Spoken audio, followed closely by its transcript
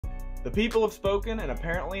The people have spoken, and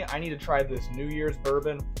apparently I need to try this New Year's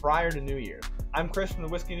bourbon prior to New Year's. I'm Chris from the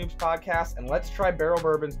Whiskey Noobs podcast, and let's try Barrell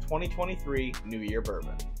Bourbon's 2023 New Year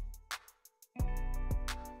Bourbon.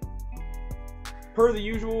 Per the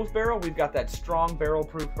usual with Barrell, we've got that strong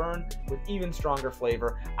barrel-proof burn with even stronger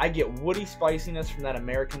flavor. I get woody spiciness from that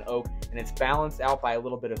American oak, and it's balanced out by a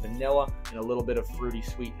little bit of vanilla and a little bit of fruity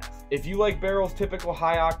sweetness. If you like Barrell's typical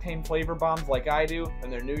high-octane flavor bombs like I do,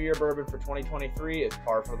 then their New Year Bourbon for 2023 is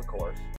par for the course.